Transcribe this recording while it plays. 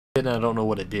and I don't know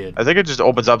what it did. I think it just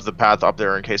opens up the path up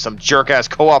there in case some jerk-ass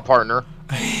co-op partner.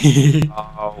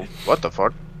 Oh, what the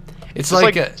fuck? It's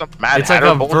like a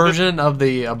bullshit? version of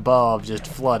the above, just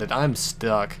flooded. I'm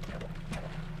stuck.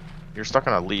 You're stuck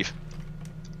on a leaf.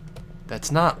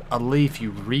 That's not a leaf,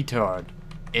 you retard.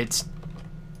 It's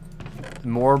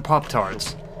more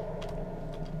Pop-Tarts.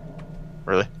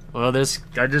 Really? Well,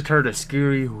 I just heard a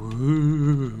scary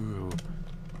whoo.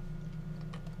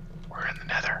 We're in the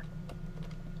nether.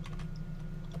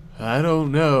 I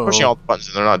don't know. Pushing all the buttons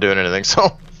and they're not doing anything,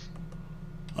 so...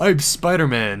 I'm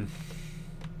Spider-Man.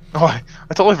 Oh, I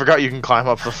totally forgot you can climb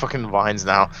up the fucking vines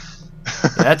now.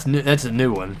 That's a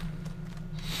new one.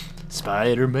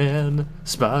 Spider-Man,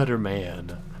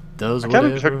 Spider-Man does whatever. I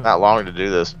can't believe it took that long to do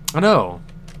this. I know.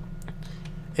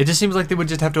 It just seems like they would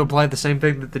just have to apply the same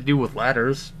thing that they do with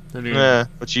ladders. I mean, yeah,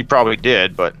 which you probably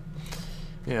did, but...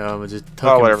 Yeah, it just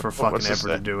took him for fucking effort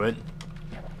to do it.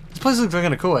 This place looks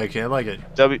kind of cool, actually. I like it.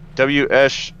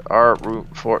 W-S-R root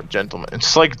for gentlemen.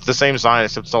 It's like the same sign,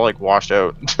 except it's all like washed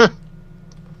out.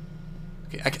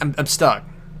 Okay, I'm stuck.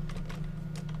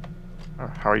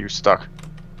 How are you stuck?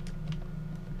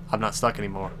 I'm not stuck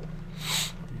anymore.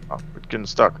 Oh, we're getting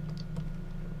stuck.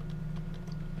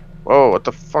 Whoa, what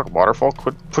the fuck, waterfall?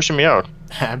 Quit pushing me out.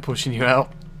 I'm pushing you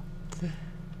out. Okay,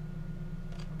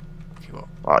 well,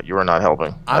 wow, you are not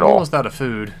helping I'm almost out of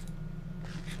food.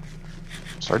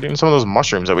 Start eating some of those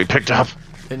mushrooms that we picked up.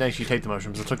 Didn't actually take the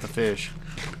mushrooms, I took the fish.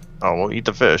 Oh, well, eat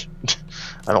the fish.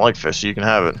 I don't like fish, so you can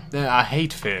have it. Yeah, I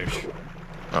hate fish.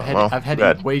 Oh, I've had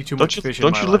to eat way too much fish in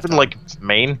my Don't you live in, like,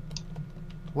 Maine?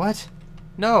 What?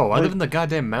 No, I live in the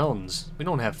goddamn mountains. We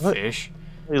don't have fish.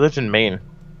 You lived in Maine.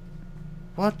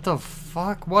 What the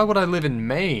fuck? Why would I live in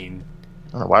Maine?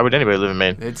 I don't know, why would anybody live in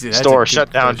Maine? That's Store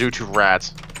shut down due to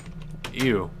rats.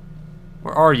 Ew.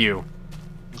 Where are you?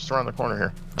 Just around the corner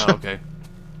here. Oh, okay.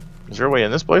 Is there a way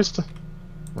in this place? I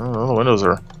don't know, the windows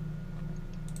are...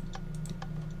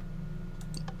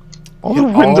 All the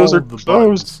windows are closed.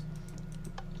 Buttons.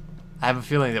 I have a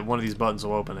feeling that one of these buttons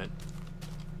will open it.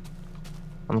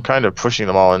 I'm kind of pushing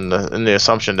them all in the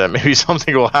assumption that maybe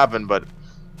something will happen, but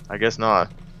I guess not.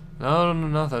 No,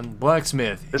 nothing.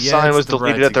 Blacksmith. This sign was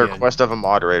deleted at the request of a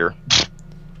moderator.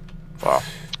 Wow.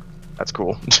 That's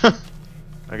cool.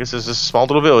 I guess there's this small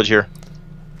little village here.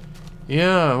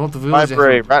 Yeah, well, the village...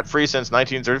 Library, rat-free since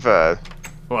 1935.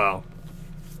 Wow.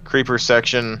 Creeper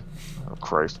section. Oh,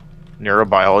 Christ.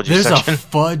 Neurobiology There's section. There's a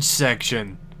fudge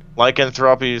section.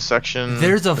 Lycanthropy section.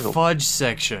 There's a fudge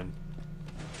section.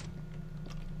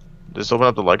 Just open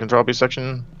up the lycanthropy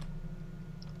section.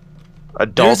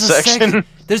 Adult section.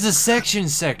 There's a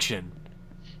section.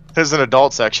 There's an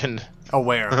adult section. Oh,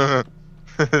 where?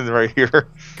 Right here.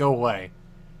 Go away.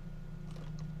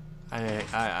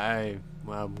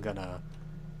 Well, I'm gonna...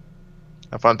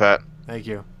 Have fun, Pat. Thank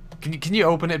you. Can you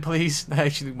open it, please? I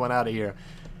actually want out of here.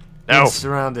 No. It's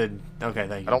surrounded. Okay,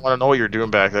 thank you. I don't want to know what you're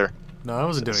doing back there. No, I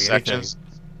wasn't doing sections.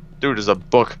 anything. Dude, there's a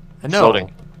book I know.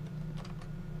 floating.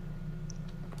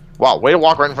 Wow, way to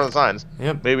walk right in front of the signs.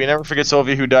 Yep. May we never forget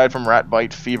Sylvia, who died from rat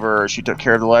bite fever. She took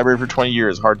care of the library for 20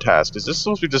 years. Hard task. Is this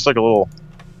supposed to be just like a little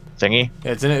thingy?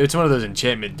 Yeah, it's one of those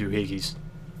enchantment doohickeys.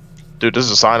 Dude,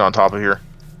 there's a sign on top of here.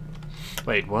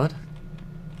 Wait, what?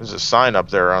 There's a sign up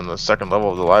there on the second level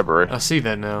of the library. I see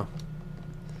that now.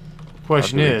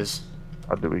 Question is...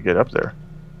 How do we get up there?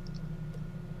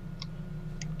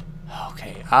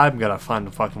 Okay, I'm gonna find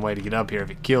a fucking way to get up here if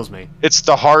it kills me. It's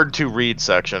the hard to read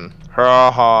section.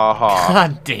 Ha ha ha.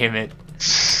 God damn it.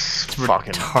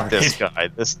 Fucking retarded. This guy.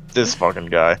 This fucking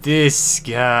guy. This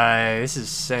guy. This is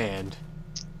sand.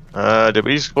 Did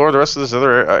we explore the rest of this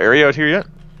other area out here yet?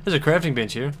 There's a crafting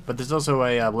bench here, but there's also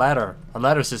a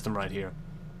ladder system right here.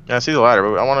 Yeah, I see the ladder,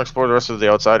 but I want to explore the rest of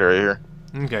the outside area here.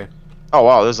 Okay. Oh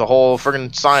wow, there's a whole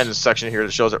friggin' sign section here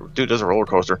that shows that, dude, there's a roller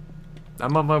coaster.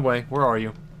 I'm on my way. Where are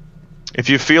you? If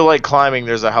you feel like climbing,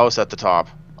 there's a house at the top.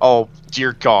 Oh,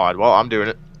 dear God. Well, I'm doing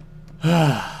it.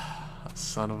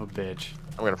 Son of a bitch.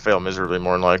 I'm gonna fail miserably,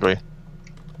 more than likely.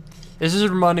 This is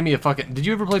reminding me of fucking... Did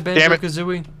you ever play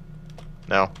Banjo-Kazooie?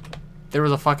 No. There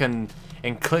was a fucking...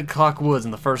 In Click Clock Woods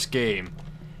in the first game.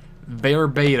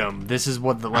 Verbatim, this is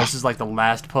like the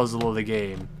last puzzle of the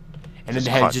game. And it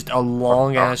had just a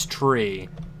long-ass tree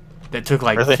that took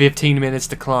like 15 minutes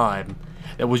to climb.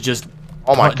 That was just...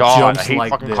 Oh my God, I hate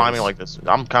like fucking climbing like this.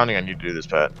 I'm counting on you to do this,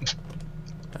 Pat.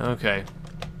 Okay.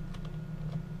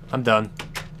 I'm done.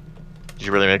 Did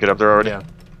you really make it up there already? Yeah.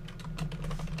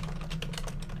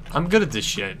 I'm good at this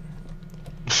shit.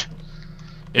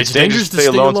 It's dangerous to stay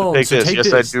alone, so take this.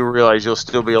 Yes, I do realize you'll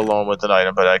still be alone with an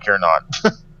item, but I care not.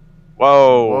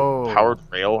 Whoa. Powered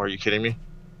rail? Are you kidding me?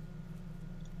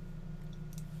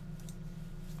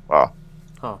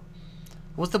 Huh.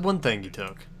 What's the one thing you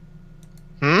took?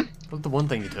 Hmm? What's the one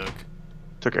thing you took?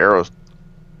 Took arrows.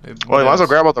 What Well, you might as well else?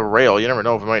 grab out the rail. You never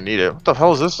know if we might need it. What the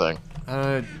hell is this thing?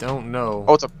 I don't know.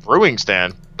 Oh, it's a brewing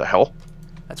stand. The hell?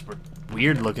 That's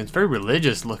weird looking. It's very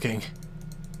religious looking.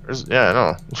 Yeah, I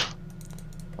know.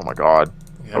 Oh my god.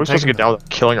 Yeah, How are we supposed to get down without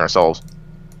killing ourselves?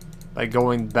 By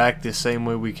going back the same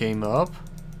way we came up?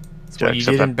 That's what you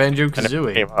except did in I never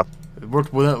Banjo-Kazooie. came up. It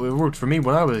worked for me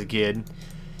when I was a kid.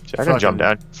 See, I can jump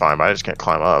down fine, but I just can't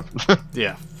climb up.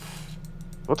 Yeah.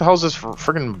 What the hell is this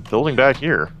freaking building back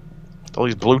here? All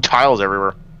these blue tiles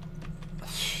everywhere.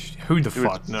 Who the Dude,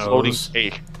 fuck it's knows? floating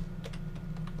cake.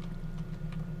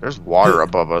 There's water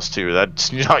above us too.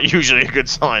 That's not usually a good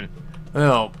sign.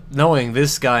 Well, knowing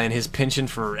this guy and his penchant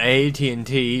for A,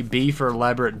 TNT, B for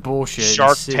elaborate bullshit,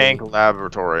 Shark C. Tank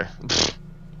Laboratory.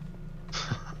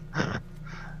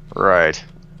 Right.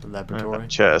 Laboratory.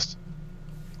 Chest.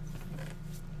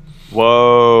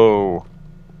 Whoa.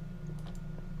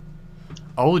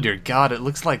 Oh dear God! It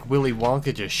looks like Willy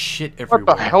Wonka just shit everywhere.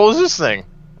 What the hell is this thing?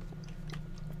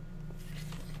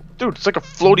 Dude, it's like a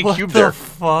floaty cube there. What the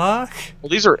fuck? Well,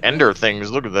 these are ender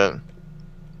things. Look at that.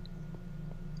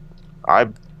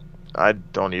 I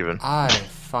don't even. I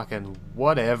fucking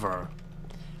whatever.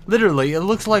 Literally, it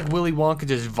looks like Willy Wonka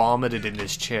just vomited in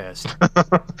his chest.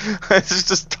 It's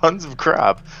just tons of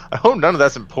crap. I hope none of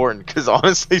that's important, because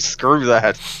honestly, screw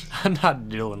that. I'm not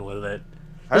dealing with it.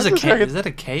 How There's a does this guy cake. get- Is that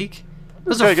a cake? does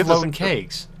Those this guy are get this floating thing?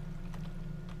 cakes.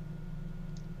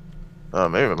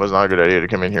 Maybe it was not a good idea to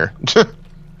come in here.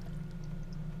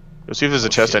 Let's see if there's a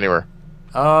chest shit. anywhere.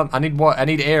 I need what? I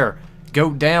need air. Go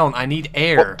down. I need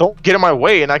air. Well, don't get in my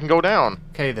way and I can go down.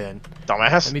 Okay then.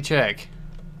 Dumbass. Let me check.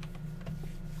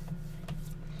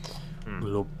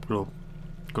 Glop, glop,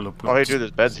 glop, glop. Oh, hey, dude, there's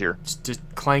beds here. Just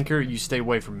Clanker, you stay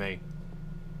away from me.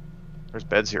 There's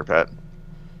beds here, Pat.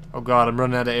 Oh God, I'm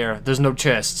running out of air. There's no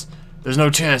chests. There's no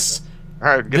chests.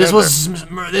 Alright, get This in was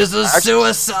Actually-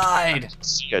 suicide. there.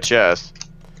 See a chest.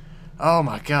 Oh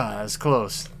my God, that's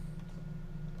close.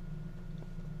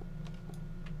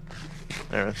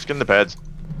 Anyway, let's get in the beds.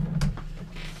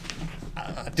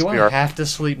 Do I have to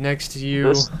sleep next to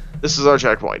you? This is our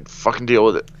checkpoint. Fucking deal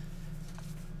with it.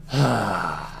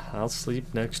 I'll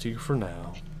sleep next to you for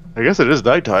now. I guess it is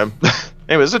nighttime.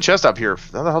 Anyway, there's a chest up here.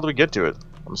 How the hell do we get to it?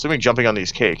 I'm assuming jumping on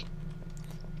these cake.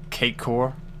 Cake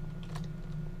core.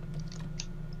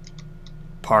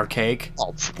 Parcake.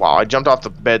 Oh, wow, I jumped off the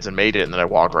beds and made it, and then I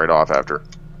walked right off after.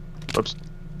 Whoops.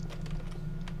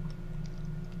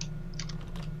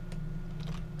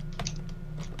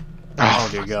 Oh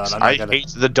dear God, I hate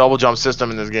the double jump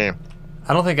system in this game.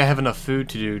 I don't think I have enough food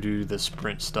to do the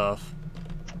sprint stuff.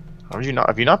 Have you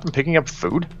not been picking up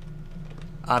food?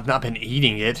 I've not been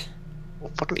eating it.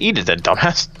 Well, fucking eat it then,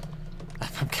 dumbass.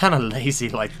 I'm kind of lazy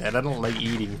like that. I don't like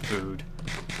eating food.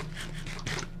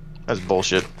 That's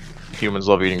bullshit. Humans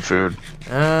love eating food.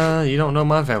 You don't know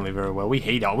my family very well.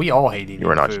 We all hate eating You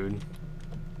are not. food.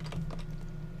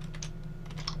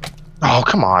 Oh,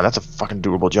 come on. That's a fucking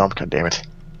doable jump. God damn it.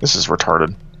 This is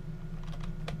retarded.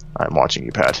 I'm watching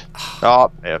you, Pat.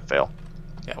 Oh, yeah, fail.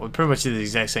 Yeah, we pretty much did the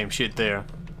exact same shit there.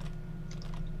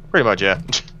 Pretty much, yeah.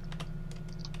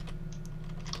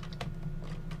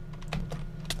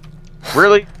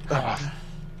 Really?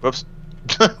 Whoops.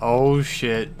 Oh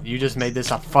shit, you just made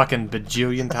this a fucking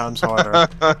bajillion times harder.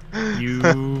 You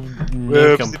Whoopsie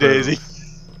nincompoop. daisy.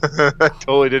 I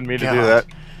totally didn't mean to do God.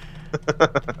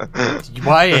 that.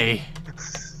 Why?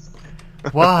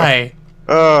 Why?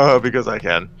 Because I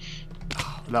can.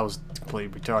 That was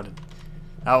completely retarded.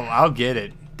 I'll get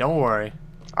it. Don't worry.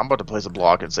 I'm about to place a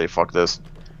block and say fuck this.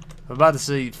 I'm about to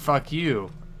say fuck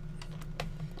you.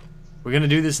 We're gonna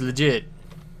do this legit.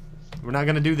 We're not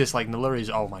gonna do this like Naluri's.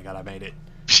 Oh my God, I made it.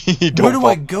 Where do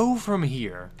I go from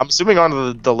here? I'm assuming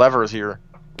onto the levers here.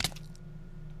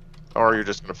 Or you're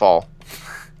just gonna fall.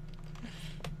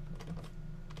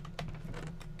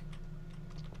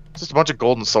 It's just a bunch of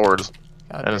golden swords.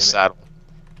 God And damn a it. saddle.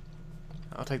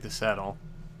 I'll take the saddle.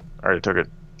 I already took it.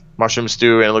 Mushroom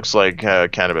stew, and it looks like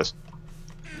cannabis.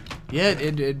 Yeah,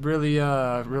 it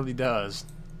really does.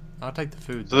 I'll take the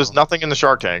food. So there's though. nothing in the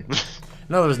shark tank.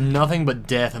 No, there's nothing but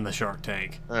death in the Shark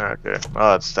Tank. Okay.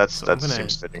 Well, that I'm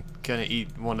seems fitting. Gonna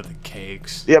eat one of the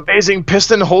cakes. The amazing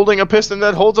piston holding a piston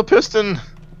that holds a piston.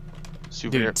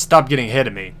 Souvenir. Dude, stop getting ahead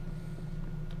of me.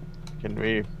 Can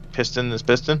we piston this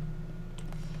piston?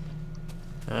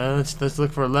 Let's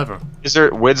look for a lever. Is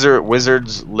there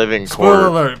wizard's living Spoiler quarter?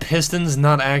 alert: piston's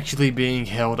not actually being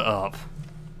held up.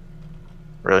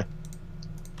 Really?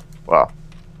 Wow.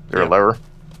 Is there a Yeah. lever?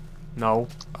 No,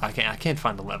 I can't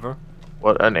find the lever.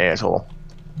 What an asshole.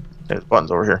 There's buttons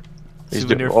over here.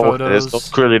 Souvenir It photos. is.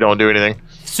 Clearly don't do anything.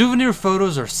 Souvenir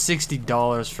photos are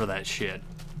 $60 for that shit.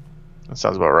 That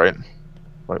sounds about right.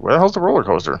 Wait, where the hell's the roller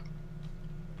coaster?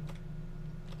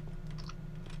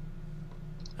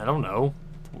 I don't know.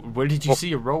 Where did you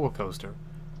see a roller coaster?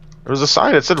 There was a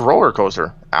sign that said roller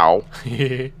coaster. Ow.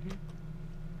 I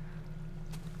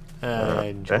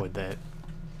enjoyed that.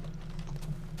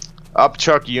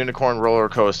 Upchuck unicorn roller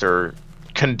coaster.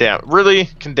 Condemned. Really?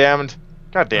 Condemned?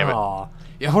 God damn it. Aw.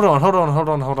 Yeah, hold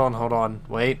on.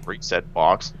 Wait. Reset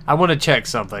box. I want to check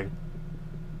something.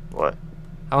 What?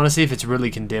 I want to see if it's really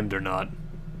condemned or not.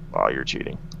 Oh, you're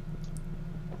cheating.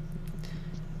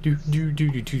 Do.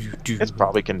 It's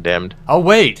probably condemned. Oh,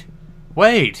 wait.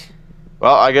 Wait.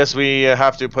 Well, I guess we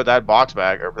have to put that box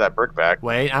back, or that brick back.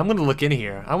 Wait, I'm going to look in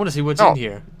here. I want to see what's in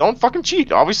here. Don't fucking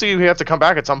cheat. Obviously, we have to come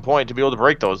back at some point to be able to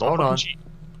break those. Don't fucking cheat.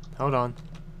 Hold on.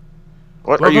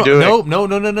 What are you doing? Nope.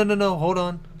 No. Hold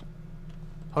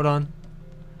on.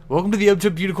 Welcome to the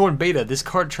Upchuck Unicorn Beta. This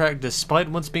cart track, despite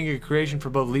once being a creation for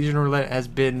both Legion and Roulette, has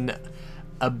been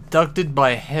abducted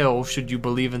by hell, should you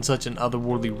believe in such an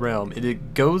otherworldly realm.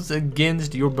 It goes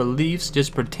against your beliefs.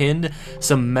 Just pretend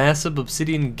some massive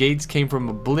obsidian gates came from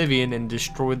oblivion and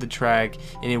destroyed the track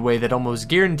in a way that almost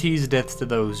guarantees death to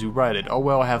those who ride it. Oh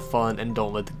well, have fun and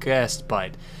don't let the gas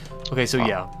bite. Okay, so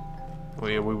yeah.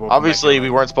 We Obviously,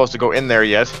 we weren't supposed to go in there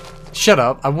yet. Shut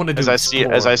up! I wanted to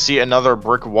explore. As I see another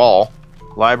brick wall.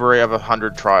 Library of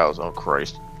 100 trials. Oh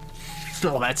Christ!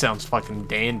 Oh, that sounds fucking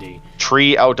dandy.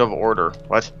 Tree out of order.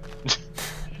 What?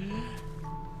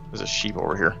 There's a sheep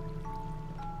over here.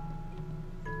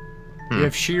 You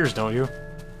have shears, don't you?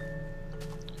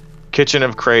 Kitchen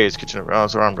of craze. Oh,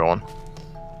 that's where I'm going.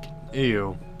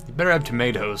 Ew. You better have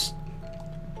tomatoes.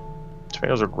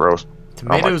 Tomatoes are gross.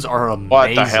 Tomatoes are amazing.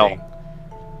 What the hell?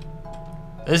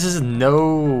 This is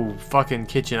no fucking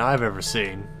kitchen I've ever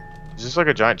seen. Is this like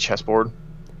a giant chessboard?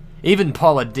 Even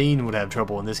Paula Deen would have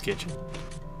trouble in this kitchen.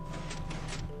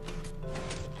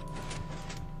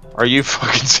 Are you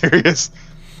fucking serious?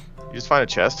 You just find a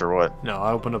chest or what? No,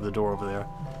 I opened up the door over there.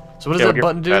 So what does that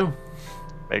button do?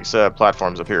 Makes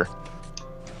platforms appear.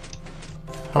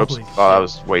 Oops. Holy Oh, that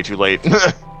was way too late.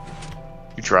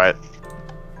 You try it.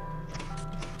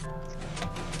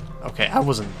 Okay, I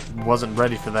wasn't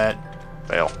ready for that.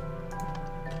 Fail.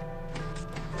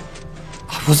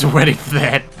 I wasn't ready for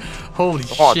that. Holy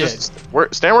Come on, shit. just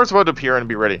stand where it's about to appear and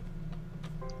be ready.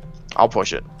 I'll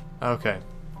push it. Okay.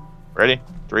 Ready?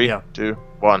 3, Yeah. 2,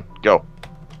 1, go.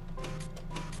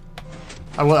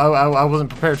 I wasn't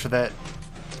prepared for that.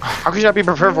 How could you not be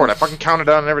prepared for it? I fucking counted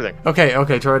down and everything.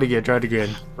 Okay, try it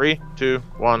again. 3, 2,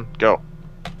 1, go.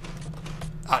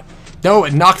 No,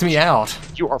 it knocked me out.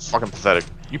 You are fucking pathetic.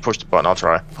 You push the button, I'll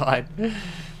try. Fine.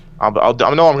 I know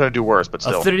I'm gonna do worse, but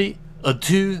still. A 3, a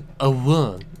 2, a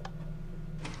 1.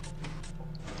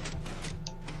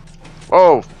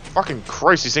 Oh, fucking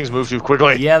Christ, these things move too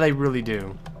quickly. Yeah, they really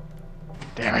do.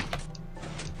 Damn it.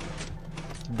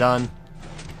 Done.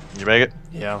 You make it?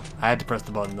 Yeah, I had to press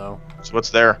the button though. So what's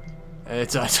there?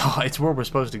 It's where we're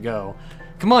supposed to go.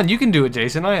 Come on, you can do it,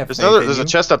 Jason. I have faith in There's you. a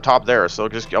chest up top there, so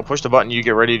I'll push the button. You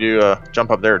get ready to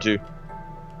jump up there too.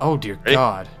 Oh dear Ready?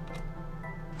 God.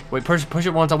 Wait, push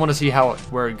it once. I want to see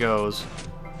where it goes.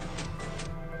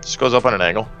 Just goes up on an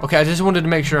angle. Okay, I just wanted to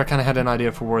make sure I kind of had an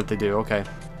idea for what they do. Okay.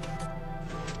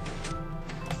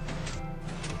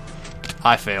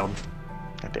 I failed.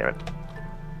 God damn it.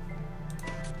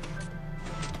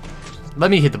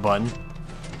 Let me hit the button.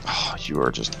 Oh, you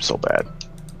are just so bad.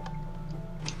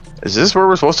 Is this where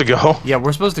we're supposed to go? Yeah,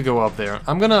 we're supposed to go up there.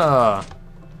 I'm gonna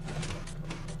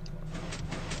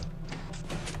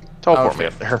teleport me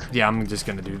up there. Yeah, I'm just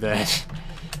gonna do that.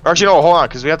 Actually, no, hold on,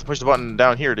 because we have to push the button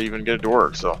down here to even get it to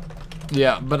work, so.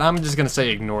 Yeah, but I'm just gonna say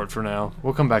ignore it for now.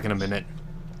 We'll come back in a minute.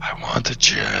 I want the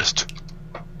chest.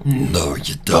 No,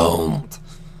 you don't.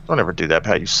 Don't ever do that,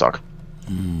 Pat. You suck.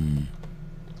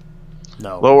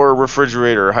 No. Lower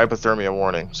refrigerator hypothermia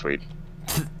warning. Sweet.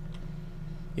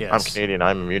 Yes. I'm Canadian.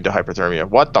 I'm immune to hypothermia.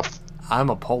 What the?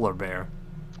 I'm a polar bear.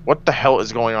 What the hell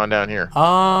is going on down here?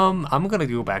 I'm gonna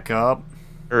go back up.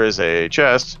 There is a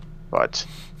chest, but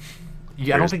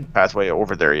Yeah, I don't think. pathway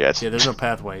over there yet. Yeah, there's no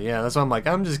pathway. Yeah, that's why I'm like,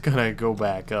 I'm just gonna go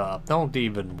back up. Don't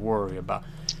even worry about.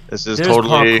 This is There's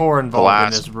totally parkour involved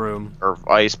glass in this room. or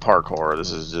ice parkour.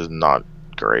 This is just not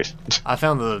great. I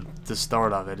found the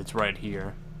start of it. It's right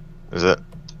here. Is it?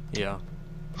 Yeah.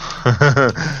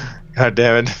 God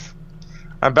damn it.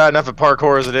 I'm bad enough at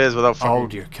parkour as it is without fucking... Oh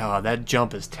dear God, that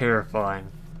jump is terrifying.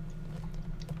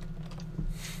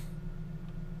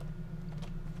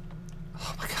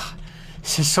 Oh my God,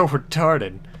 this is so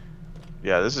retarded.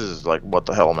 Yeah, this is like, what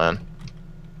the hell, man.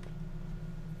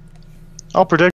 I'll predict